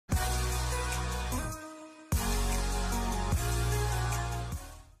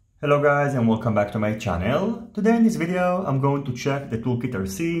Hello guys and welcome back to my channel. Today in this video I'm going to check the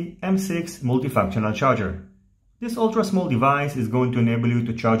ToolkitRC M6 multifunctional charger. This ultra small device is going to enable you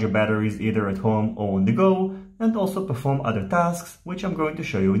to charge your batteries either at home or on the go and also perform other tasks which I'm going to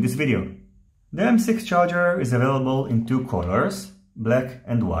show you in this video. The M6 charger is available in two colors, black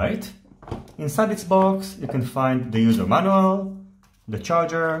and white. Inside its box you can find the user manual, the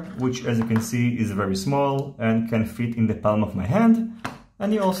charger, which as you can see is very small and can fit in the palm of my hand,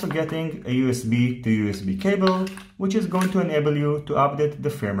 and you're also getting a USB to USB cable, which is going to enable you to update the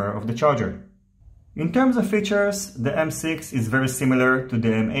firmware of the charger. In terms of features, the M6 is very similar to the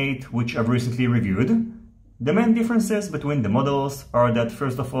M8, which I've recently reviewed. The main differences between the models are that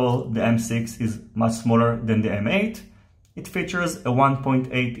first of all, the M6 is much smaller than the M8. It features a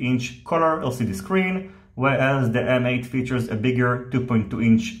 1.8-inch color LCD screen, whereas the M8 features a bigger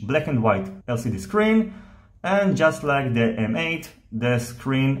 2.2-inch black and white LCD screen. And just like the M8, the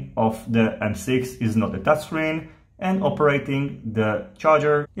screen of the M6 is not a touchscreen, and operating the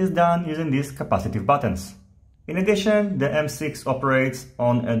charger is done using these capacitive buttons. In addition, the M6 operates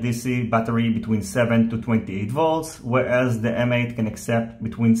on a DC battery between 7 to 28 volts, whereas the M8 can accept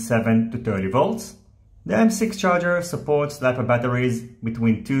between 7 to 30 volts. The M6 charger supports LiPo batteries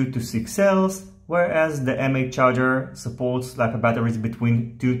between 2 to 6 cells, whereas the M8 charger supports LiPo batteries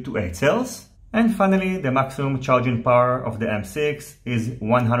between 2 to 8 cells. And finally, the maximum charging power of the M6 is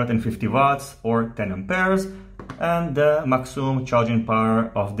 150 watts or 10 amperes, and the maximum charging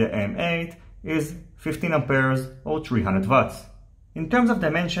power of the M8 is 15 amperes or 300 watts. In terms of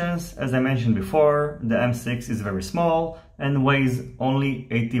dimensions, as I mentioned before, the M6 is very small and weighs only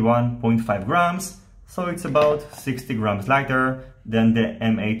 81.5 grams, so it's about 60 grams lighter than the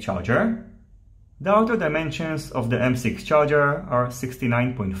M8 charger. The outer dimensions of the M6 charger are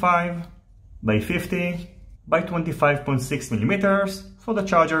 69.5 by 50 by 25.6 millimeters, so the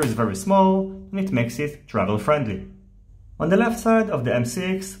charger is very small and it makes it travel friendly. On the left side of the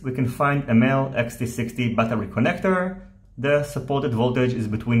M6 we can find a male XT60 battery connector. The supported voltage is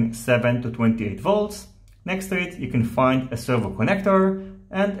between 7 to 28 volts. Next to it you can find a servo connector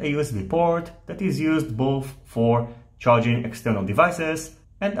and a USB port that is used both for charging external devices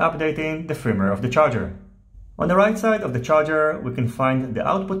and updating the firmware of the charger. On the right side of the charger we can find the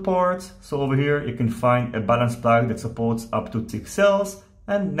output ports, so over here you can find a balance plug that supports up to 6 cells,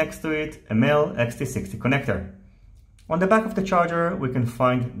 and next to it a male XT60 connector. On the back of the charger we can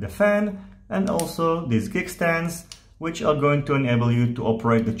find the fan and also these kickstands, which are going to enable you to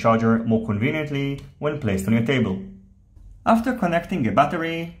operate the charger more conveniently when placed on your table. After connecting a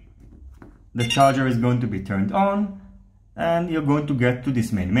battery, the charger is going to be turned on and you're going to get to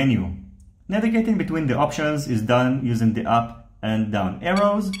this main menu. Navigating between the options is done using the up and down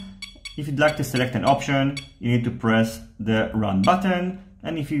arrows. If you'd like to select an option, you need to press the run button,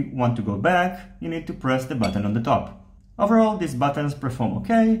 and if you want to go back, you need to press the button on the top. Overall, these buttons perform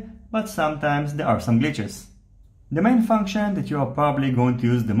okay, but sometimes there are some glitches. The main function that you are probably going to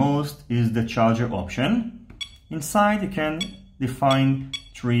use the most is the charger option. Inside you can define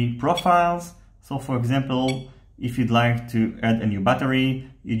 3 profiles. So for example, if you'd like to add a new battery,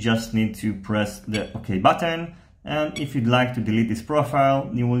 you just need to press the OK button. And if you'd like to delete this profile,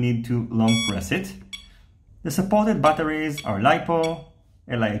 you will need to long press it. The supported batteries are Lipo,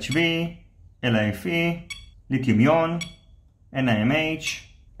 LiHV, LiFe, lithium-ion, NiMH,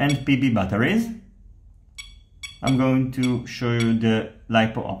 and PB batteries. I'm going to show you the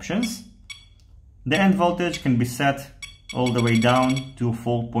Lipo options. The end voltage can be set all the way down to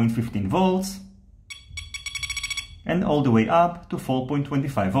 4.15 volts and all the way up to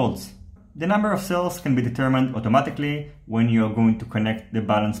 4.25 volts. The number of cells can be determined automatically when you are going to connect the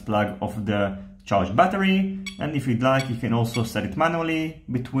balance plug of the charged battery, and if you'd like you can also set it manually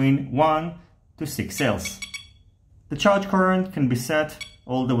between 1 to 6 cells. The charge current can be set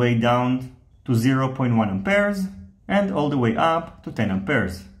all the way down to 0.1 amperes and all the way up to 10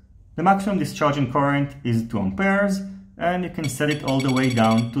 amperes. The maximum discharging current is 2 amperes and you can set it all the way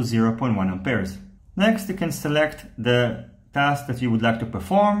down to 0.1 amperes. Next, you can select the task that you would like to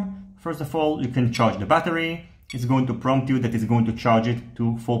perform. First of all, you can charge the battery. It's going to prompt you that it's going to charge it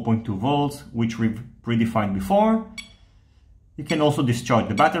to 4.2 volts, which we've predefined before. You can also discharge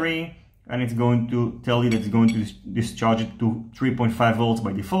the battery, and it's going to tell you that it's going to discharge it to 3.5 volts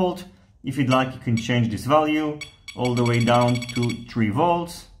by default. If you'd like, you can change this value all the way down to 3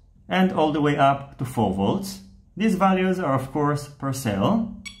 volts and all the way up to 4 volts. These values are of course per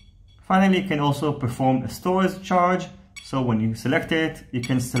cell. Finally, you can also perform a storage charge. So when you select it, you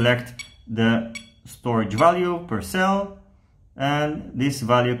can select the storage value per cell, and this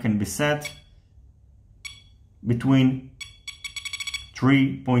value can be set between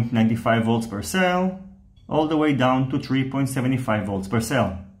 3.95 volts per cell all the way down to 3.75 volts per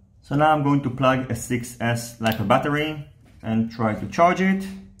cell. So now I'm going to plug a 6S LiPo battery and try to charge it.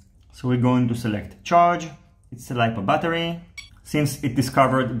 So we're going to select charge. It's a LiPo battery. Since it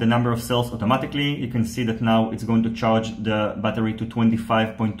discovered the number of cells automatically, you can see that now it's going to charge the battery to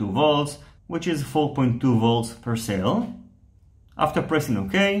 25.2 volts, which is 4.2 volts per cell. After pressing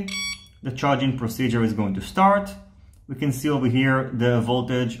OK, the charging procedure is going to start. We can see over here the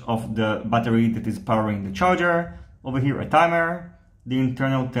voltage of the battery that is powering the charger. Over here a timer, the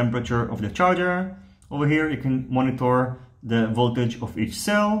internal temperature of the charger. Over here you can monitor the voltage of each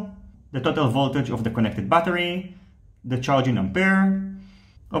cell, the total voltage of the connected battery, the charging ampere.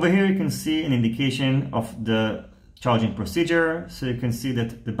 Over here you can see an indication of the charging procedure. So you can see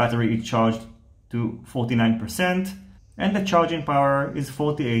that the battery is charged to 49% and the charging power is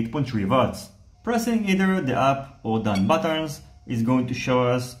 48.3 watts. Pressing either the up or down buttons is going to show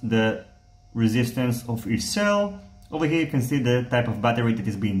us the resistance of each cell. Over here you can see the type of battery that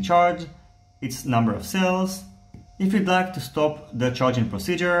is being charged, its number of cells. If you'd like to stop the charging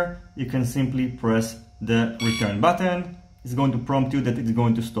procedure, you can simply press the return button. It's going to prompt you that it's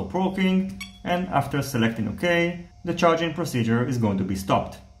going to stop working, and after selecting OK, the charging procedure is going to be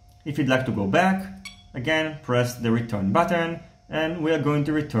stopped. If you'd like to go back, again press the return button and we are going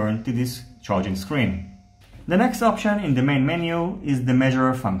to return to this charging screen. The next option in the main menu is the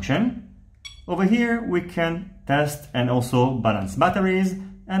measure function. Over here we can test and also balance batteries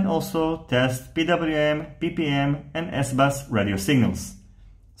and also test PWM, PPM and SBUS radio signals.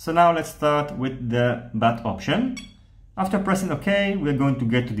 So now let's start with the Batt option. After pressing OK, we're going to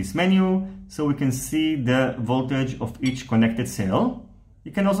get to this menu so we can see the voltage of each connected cell.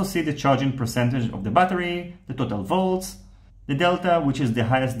 You can also see the charging percentage of the battery, the total volts, the delta, which is the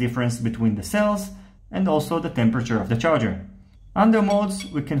highest difference between the cells, and also the temperature of the charger. Under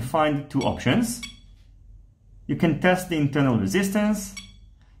modes, we can find two options. You can test the internal resistance,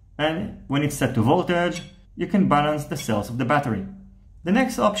 and when it's set to voltage, you can balance the cells of the battery. The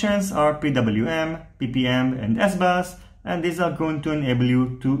next options are PWM, PPM, and SBUS, and these are going to enable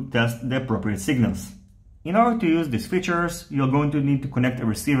you to test the appropriate signals. In order to use these features, you're going to need to connect a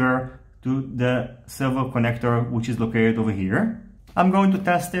receiver to the Servo connector, which is located over here. I'm going to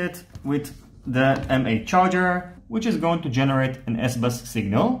test it with the M8 charger, which is going to generate an SBUS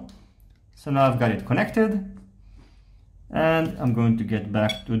signal. So now I've got it connected, and I'm going to get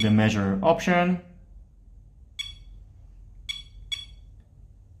back to the measure option.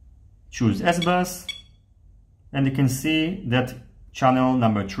 Choose SBUS, and you can see that channel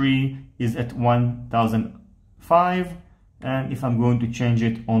number 3 is at 1005, and if I'm going to change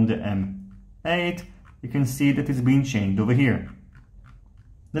it on the M8, you can see that it's being changed over here.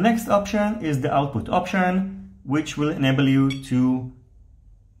 The next option is the output option, which will enable you to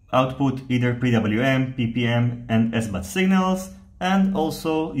output either PWM, PPM and SBUS signals, and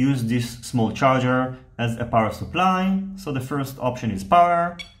also use this small charger as a power supply. So the first option is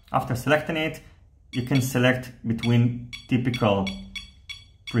power. After selecting it, you can select between typical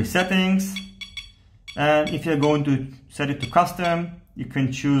presettings, and if you're going to set it to custom, you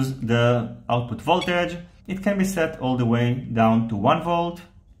can choose the output voltage. It can be set all the way down to 1 volt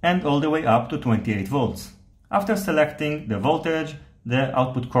and all the way up to 28 volts. After selecting the voltage, the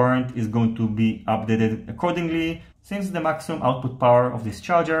output current is going to be updated accordingly, since the maximum output power of this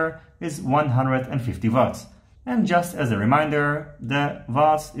charger is 150 watts. And just as a reminder, the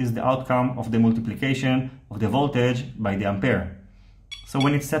watts is the outcome of the multiplication of the voltage by the ampere. So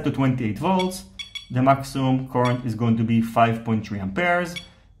when it's set to 28 volts, the maximum current is going to be 5.3 amperes,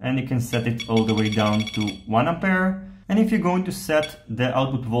 and you can set it all the way down to 1 ampere. And if you're going to set the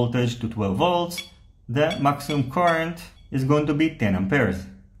output voltage to 12 volts, the maximum current is going to be 10 amperes.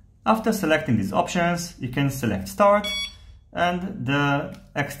 After selecting these options, you can select start, and the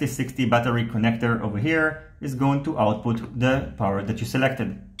XT60 battery connector over here is going to output the power that you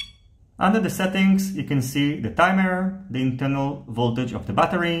selected. Under the settings, you can see the timer, the internal voltage of the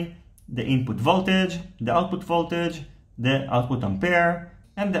battery, the input voltage, the output voltage, the output ampere,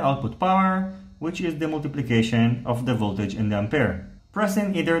 and the output power, which is the multiplication of the voltage and the ampere.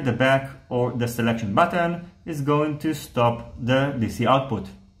 Pressing either the back or the selection button is going to stop the DC output.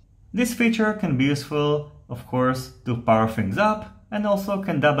 This feature can be useful, of course, to power things up, and also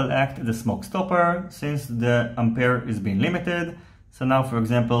can double act as a smoke stopper since the ampere is being limited. So now, for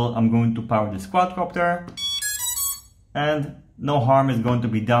example, I'm going to power this quadcopter, and no harm is going to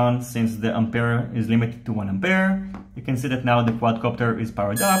be done since the ampere is limited to 1 ampere. You can see that now the quadcopter is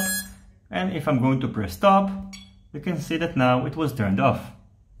powered up, and if I'm going to press stop, you can see that now it was turned off.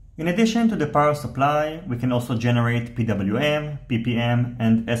 In addition to the power supply, we can also generate PWM, PPM,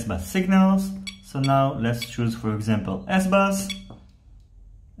 and SBUS signals. So now let's choose, for example, SBUS.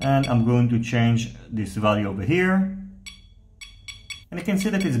 And I'm going to change this value over here. And you can see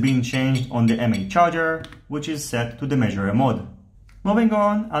that it's being changed on the M8 charger, which is set to the measurer mode. Moving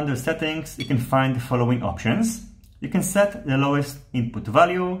on, under settings, you can find the following options. You can set the lowest input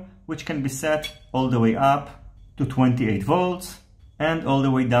value, which can be set all the way up to 28 volts and all the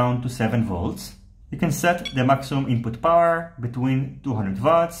way down to 7 volts. You can set the maximum input power between 200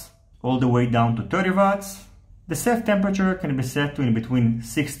 watts all the way down to 30 watts. The safe temperature can be set to in between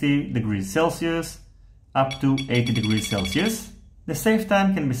 60 degrees Celsius up to 80 degrees Celsius. The safe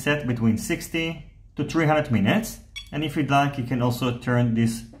time can be set between 60 to 300 minutes. And if you'd like, you can also turn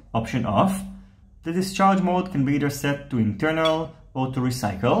this option off. The discharge mode can be either set to internal or to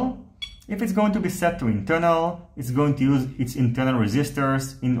recycle. If it's going to be set to internal, it's going to use its internal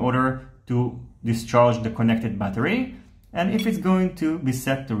resistors in order to discharge the connected battery. And if it's going to be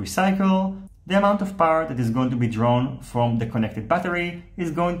set to recycle, the amount of power that is going to be drawn from the connected battery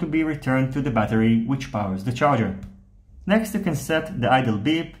is going to be returned to the battery which powers the charger. Next, you can set the idle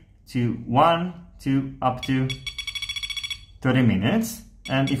beep to 1 to up to 30 minutes.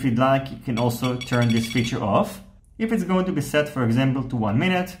 And if you'd like, you can also turn this feature off. If it's going to be set, for example, to 1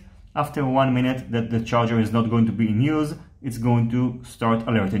 minute, after 1 minute that the charger is not going to be in use, it's going to start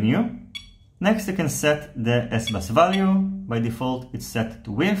alerting you. Next, you can set the SBUS value. By default, it's set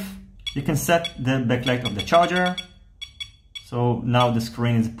to with. You can set the backlight of the charger. So now the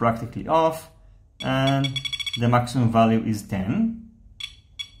screen is practically off and the maximum value is 10.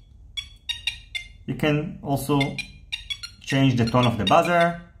 You can also change the tone of the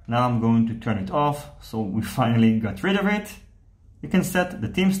buzzer. Now I'm going to turn it off, so we finally got rid of it. You can set the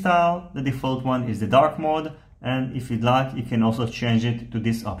theme style. The default one is the dark mode, and if you'd like, you can also change it to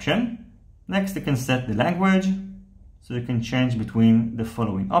this option. Next, you can set the language, so you can change between the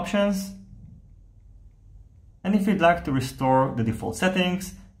following options. And if you'd like to restore the default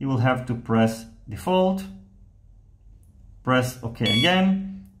settings, you will have to press default, press OK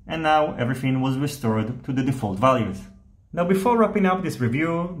again, and now everything was restored to the default values. Now, before wrapping up this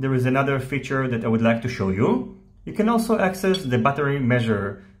review, there is another feature that I would like to show you. You can also access the battery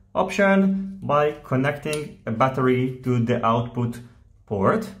measure option by connecting a battery to the output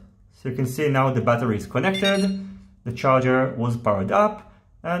port. So you can see now the battery is connected, the charger was powered up,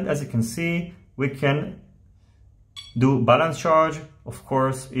 and as you can see, we can do balance charge, of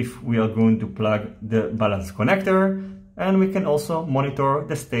course, if we are going to plug the balance connector, and we can also monitor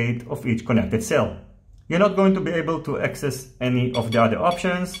the state of each connected cell. You're not going to be able to access any of the other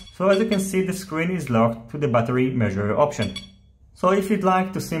options, so as you can see, the screen is locked to the battery measure option. So if you'd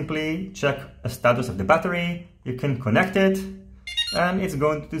like to simply check a status of the battery, you can connect it, and it's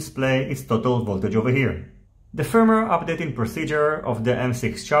going to display its total voltage over here. The firmware updating procedure of the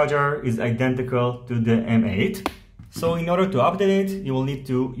M6 charger is identical to the M8. So in order to update it, you will need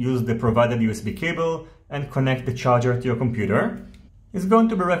to use the provided USB cable and connect the charger to your computer. It's going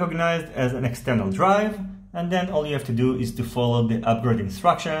to be recognized as an external drive, and then all you have to do is to follow the upgrade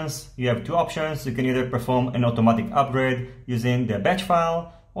instructions. You have two options. You can either perform an automatic upgrade using the batch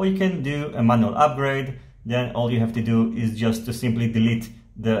file, or you can do a manual upgrade. Then all you have to do is just to simply delete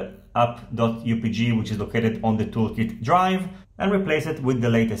the app.upg, which is located on the Toolkit drive, and replace it with the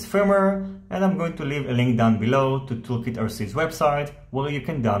latest firmware. And I'm going to leave a link down below to ToolkitRC's website where you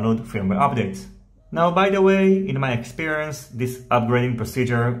can download firmware updates. Now, by the way, in my experience, this upgrading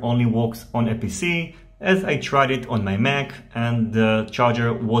procedure only works on a PC, as I tried it on my Mac and the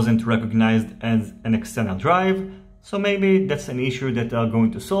charger wasn't recognized as an external drive. So maybe that's an issue that I'm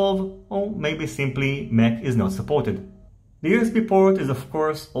going to solve, or maybe simply Mac is not supported. The USB port is of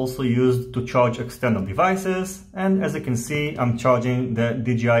course also used to charge external devices, and as you can see, I'm charging the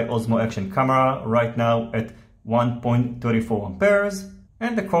DJI Osmo Action camera right now at 1.34 amperes,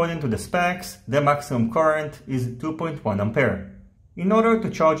 and according to the specs, the maximum current is 2.1 ampere. In order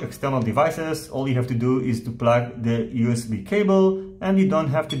to charge external devices, all you have to do is to plug the USB cable, and you don't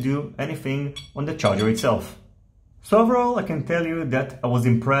have to do anything on the charger itself. So overall, I can tell you that I was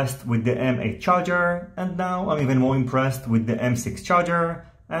impressed with the M8 charger, and now I'm even more impressed with the M6 charger.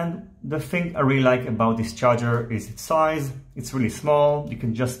 And the thing I really like about this charger is its size. It's really small. You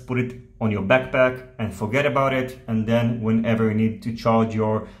can just put it on your backpack and forget about it, and then whenever you need to charge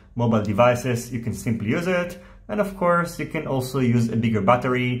your mobile devices, you can simply use it. And of course, you can also use a bigger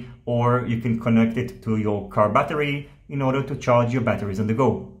battery, or you can connect it to your car battery in order to charge your batteries on the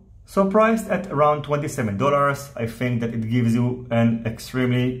go. So priced at around $27, I think that it gives you an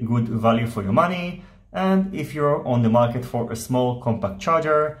extremely good value for your money. And if you're on the market for a small compact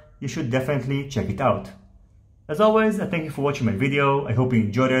charger, you should definitely check it out. As always, I thank you for watching my video. I hope you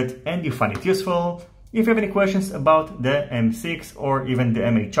enjoyed it and you find it useful. If you have any questions about the M6 or even the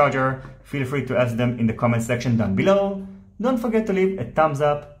M8 charger, feel free to ask them in the comment section down below. Don't forget to leave a thumbs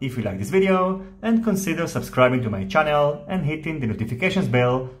up if you like this video and consider subscribing to my channel and hitting the notifications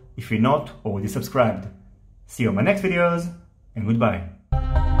bell if you're not already subscribed. See you on my next videos and goodbye.